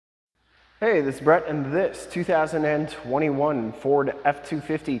Hey, this is Brett, and this 2021 Ford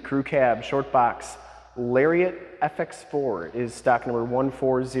F250 Crew Cab Shortbox Lariat FX4 is stock number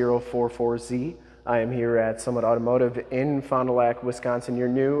 14044Z. I am here at Summit Automotive in Fond du Lac, Wisconsin, your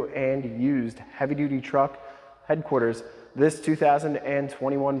new and used heavy-duty truck headquarters. This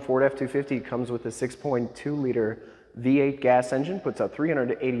 2021 Ford F250 comes with a 6.2-liter V8 gas engine, puts out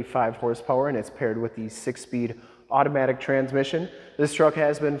 385 horsepower, and it's paired with the 6-speed automatic transmission. This truck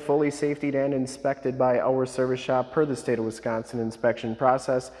has been fully safetied and inspected by our service shop per the state of Wisconsin inspection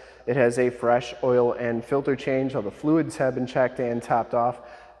process. It has a fresh oil and filter change. All the fluids have been checked and topped off,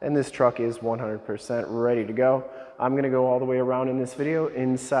 and this truck is 100% ready to go. I'm going to go all the way around in this video,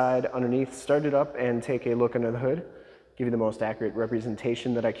 inside, underneath, start it up, and take a look under the hood. Give you the most accurate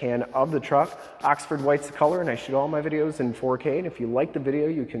representation that I can of the truck. Oxford white's the color, and I shoot all my videos in 4K. And if you like the video,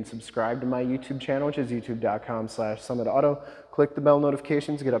 you can subscribe to my YouTube channel, which is youtube.com/summitauto. Click the bell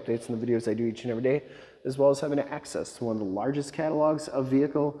notifications to get updates on the videos I do each and every day, as well as having access to one of the largest catalogs of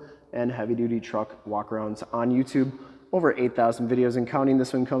vehicle and heavy-duty truck walkarounds on YouTube. Over 8,000 videos and counting.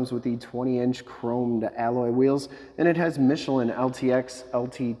 This one comes with the 20-inch chromed alloy wheels, and it has Michelin L.T.H.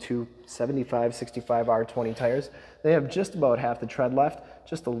 LT2 75/65R20 tires. They have just about half the tread left,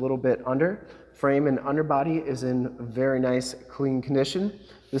 just a little bit under. Frame and underbody is in very nice, clean condition.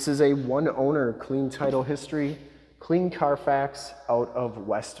 This is a one-owner, clean title history, clean Carfax out of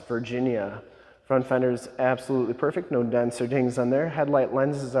West Virginia. Front fender's absolutely perfect, no dents or dings on there. Headlight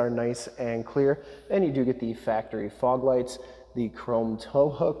lenses are nice and clear, and you do get the factory fog lights, the chrome tow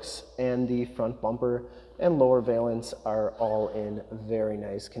hooks, and the front bumper and lower valence are all in very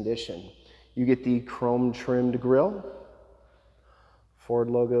nice condition. You get the chrome trimmed grille. Ford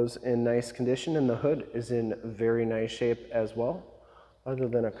logo's in nice condition, and the hood is in very nice shape as well, other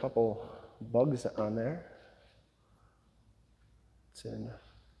than a couple bugs on there. It's in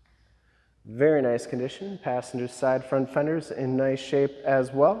very nice condition. Passenger side front fenders in nice shape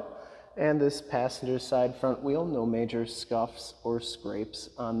as well. And this passenger side front wheel, no major scuffs or scrapes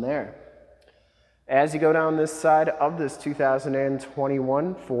on there. As you go down this side of this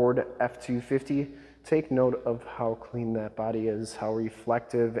 2021 Ford F250, take note of how clean that body is, how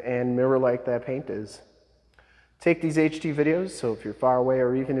reflective and mirror-like that paint is. Take these HD videos, so if you're far away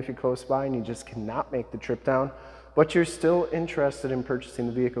or even if you're close by and you just cannot make the trip down, but you're still interested in purchasing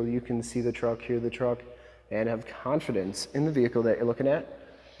the vehicle, you can see the truck, hear the truck, and have confidence in the vehicle that you're looking at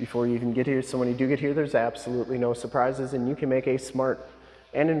before you even get here. So when you do get here, there's absolutely no surprises, and you can make a smart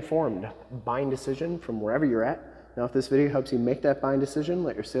and informed buying decision from wherever you're at. Now, if this video helps you make that buying decision,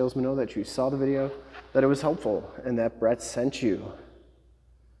 let your salesman know that you saw the video, that it was helpful, and that Brett sent you.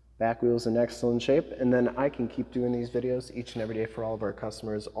 Back wheel's in excellent shape, and then I can keep doing these videos each and every day for all of our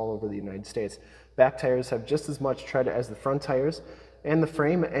customers all over the United States. Back tires have just as much tread as the front tires, and the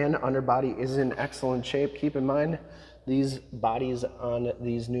frame and underbody is in excellent shape. Keep in mind, these bodies on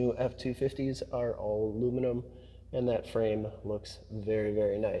these new F250s are all aluminum, and that frame looks very,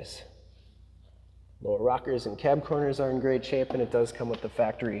 very nice. Lower rockers and cab corners are in great shape, and it does come with the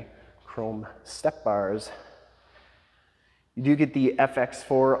factory chrome step bars. You do get the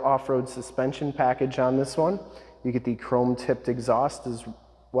FX4 off-road suspension package on this one. You get the chrome-tipped exhaust as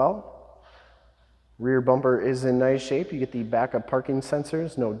well. Rear bumper is in nice shape. You get the backup parking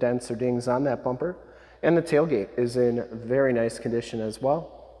sensors, no dents or dings on that bumper. And the tailgate is in very nice condition as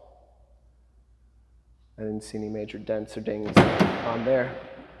well. I didn't see any major dents or dings on there.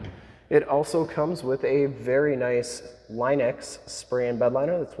 It also comes with a very nice Line-X spray and bed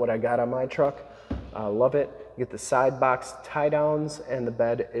liner. That's what I got on my truck. I love it. You get the side box tie downs, and the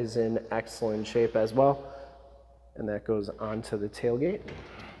bed is in excellent shape as well. And that goes onto the tailgate.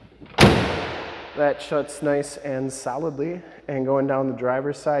 That shuts nice and solidly, and going down the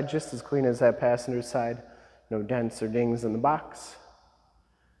driver's side, just as clean as that passenger side. No dents or dings in the box.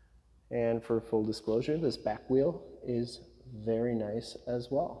 And for full disclosure, this back wheel is very nice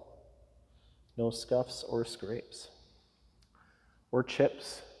as well. No scuffs or scrapes or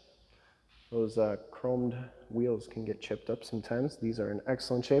chips. Those chromed wheels can get chipped up sometimes. These are in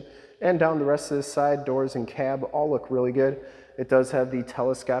excellent shape. And down the rest of this side, doors and cab all look really good. It does have the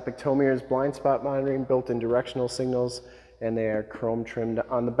telescopic tow mirrors, blind spot monitoring, built-in directional signals, and they are chrome trimmed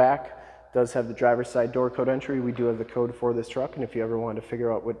on the back. It does have the driver's side door code entry. We do have the code for this truck, and if you ever want to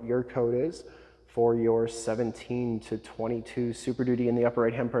figure out what your code is for your 17 to 22 Super Duty in the upper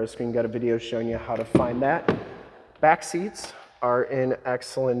right-hand part of the screen, got a video showing you how to find that. Back seats are in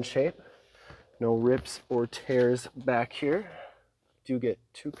excellent shape. No rips or tears back here. Do get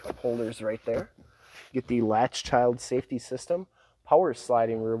two cup holders right there. Get the latch child safety system, power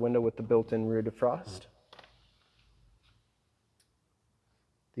sliding rear window with the built-in rear defrost.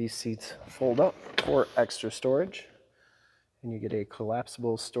 These seats fold up for extra storage, and you get a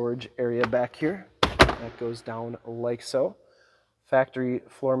collapsible storage area back here that goes down like so. Factory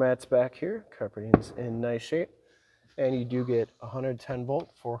floor mats back here, carpeting's in nice shape, and you do get 110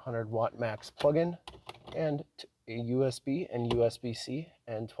 volt 400 watt max plug-in and a USB and USB-C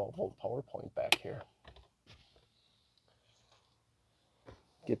and 12 volt power point back here.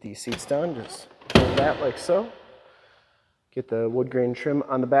 Get these seats down, just pull that like so. Get the wood grain trim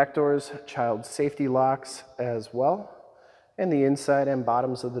on the back doors, child safety locks as well, and the inside and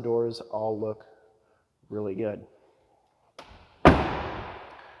bottoms of the doors all look really good.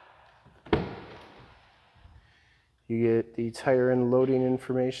 You get the tire and loading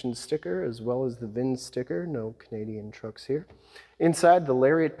information sticker as well as the VIN sticker. No Canadian trucks here. Inside, the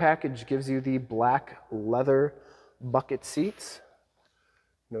Lariat package gives you the black leather bucket seats.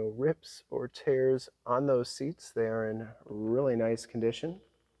 No rips or tears on those seats. They are in really nice condition.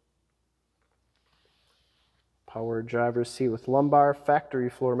 Power driver's seat with lumbar, factory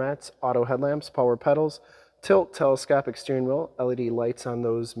floor mats, auto headlamps, power pedals, tilt telescopic steering wheel, LED lights on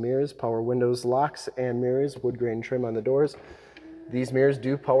those mirrors, power windows, locks and mirrors, wood grain trim on the doors. These mirrors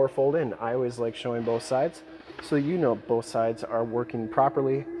do power fold in. I always like showing both sides, so you know both sides are working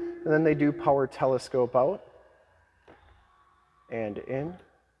properly. And then they do power telescope out and in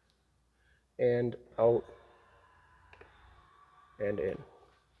and out and in.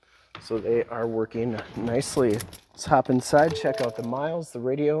 So they are working nicely. Let's hop inside, check out the miles, the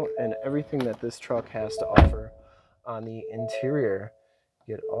radio, and everything that this truck has to offer on the interior.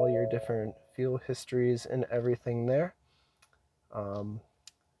 Get all your different fuel histories and everything there.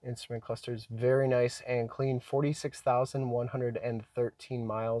 Instrument clusters, very nice and clean. 46,113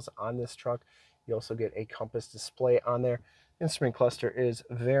 miles on this truck. You also get a compass display on there. Instrument cluster is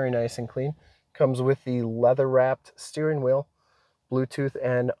very nice and clean. Comes with the leather wrapped steering wheel, Bluetooth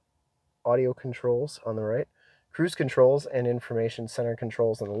and audio controls on the right, cruise controls and information center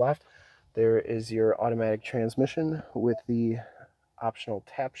controls on the left. There is your automatic transmission with the optional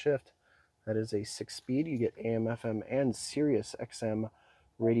tap shift. That is a 6-speed. You get AM, FM, and Sirius XM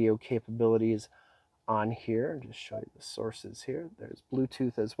radio capabilities on here. Just show you the sources here. There's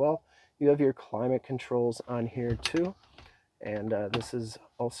Bluetooth as well. You have your climate controls on here too. And this is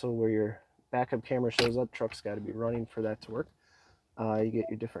also where your backup camera shows up. Truck's got to be running for that to work. You get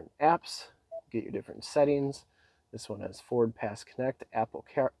your different apps, get your different settings. This one has FordPass Connect, Apple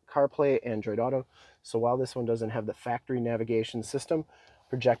CarPlay, Android Auto. So while this one doesn't have the factory navigation system,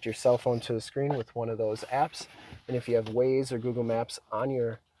 project your cell phone to the screen with one of those apps. And if you have Waze or Google Maps on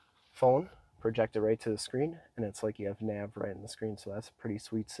your phone, project it right to the screen, and it's like you have nav right on the screen. So that's a pretty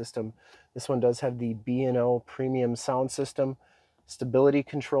sweet system. This one does have the B&O premium sound system, stability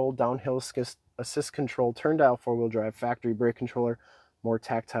control, downhill assist control, turn dial 4-wheel drive, factory brake controller, more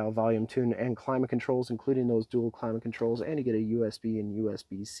tactile volume tune, and climate controls, including those dual climate controls. And you get a USB and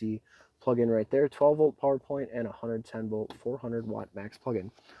USB-C plug-in right there, 12 volt power point and 110 volt 400 watt max plug-in.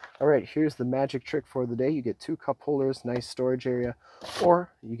 All right, here's the magic trick for the day. You get 2 cup holders, nice storage area,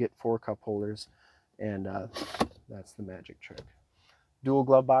 or you get 4 cup holders, and that's the magic trick. Dual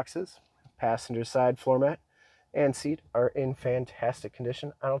glove boxes, passenger side floor mat and seat are in fantastic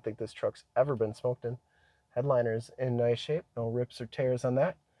condition. I don't think this truck's ever been smoked in. Headliner's in nice shape, no rips or tears on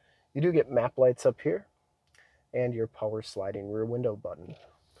that. You do get map lights up here and your power sliding rear window button.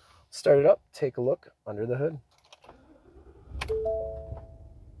 Start it up, take a look under the hood.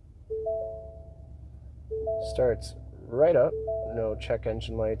 Starts right up, no check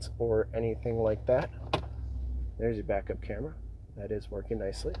engine lights or anything like that. There's your backup camera. That is working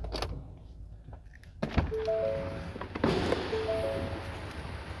nicely.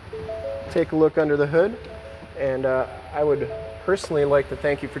 Take a look under the hood, and I would personally like to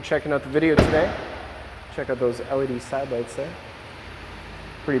thank you for checking out the video today. Check out those LED side lights there.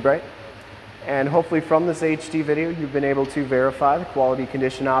 Pretty bright. And hopefully from this HD video you've been able to verify the quality,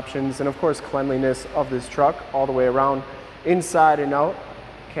 condition, options, and of course cleanliness of this truck all the way around, inside and out.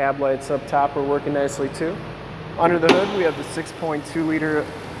 Cab lights up top are working nicely too. Under the hood we have the 6.2 liter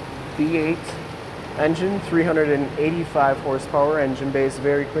V8 engine, 385 horsepower, engine base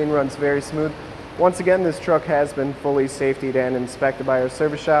very clean, runs very smooth. Once again, this truck has been fully safetied and inspected by our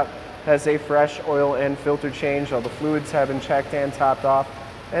service shop, has a fresh oil and filter change, all the fluids have been checked and topped off,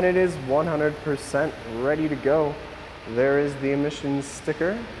 and it is 100% ready to go. There is the emissions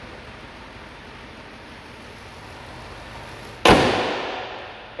sticker.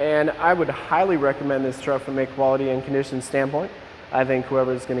 And I would highly recommend this truck from a quality and condition standpoint. I think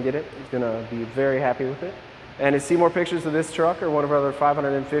whoever's going to get it is going to be very happy with it. And to see more pictures of this truck or one of our other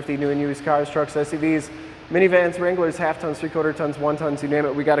 550 new and used cars, trucks, SUVs, Minivans, Wranglers, half tons, 3/4 tons, 1 tons, you name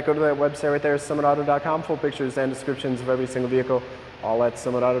it. We got to go to that website right there, summitauto.com. Full pictures and descriptions of every single vehicle, all at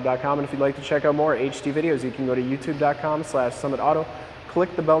summitauto.com. And if you'd like to check out more HD videos, you can go to youtube.com/summitauto.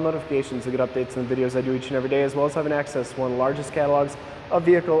 Click the bell notifications to get updates on the videos I do each and every day, as well as having access to one of the largest catalogs of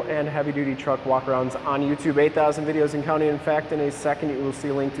vehicle and heavy-duty truck walkarounds on YouTube. 8,000 videos and counting. In fact, in a second, you will see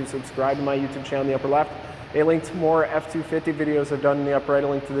a link to subscribe to my YouTube channel in the upper left, a link to more F250 videos I've done in the upper right, a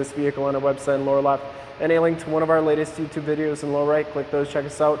link to this vehicle on our website in the lower left, and a link to one of our latest YouTube videos in the lower right. Click those, check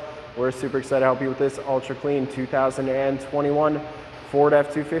us out. We're super excited to help you with this ultra clean 2021 Ford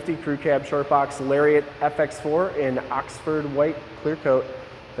F250 Crew Cab Shortbox Lariat FX4 in Oxford White Clear Coat.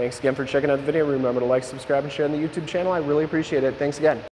 Thanks again for checking out the video. Remember to like, subscribe, and share on the YouTube channel. I really appreciate it. Thanks again.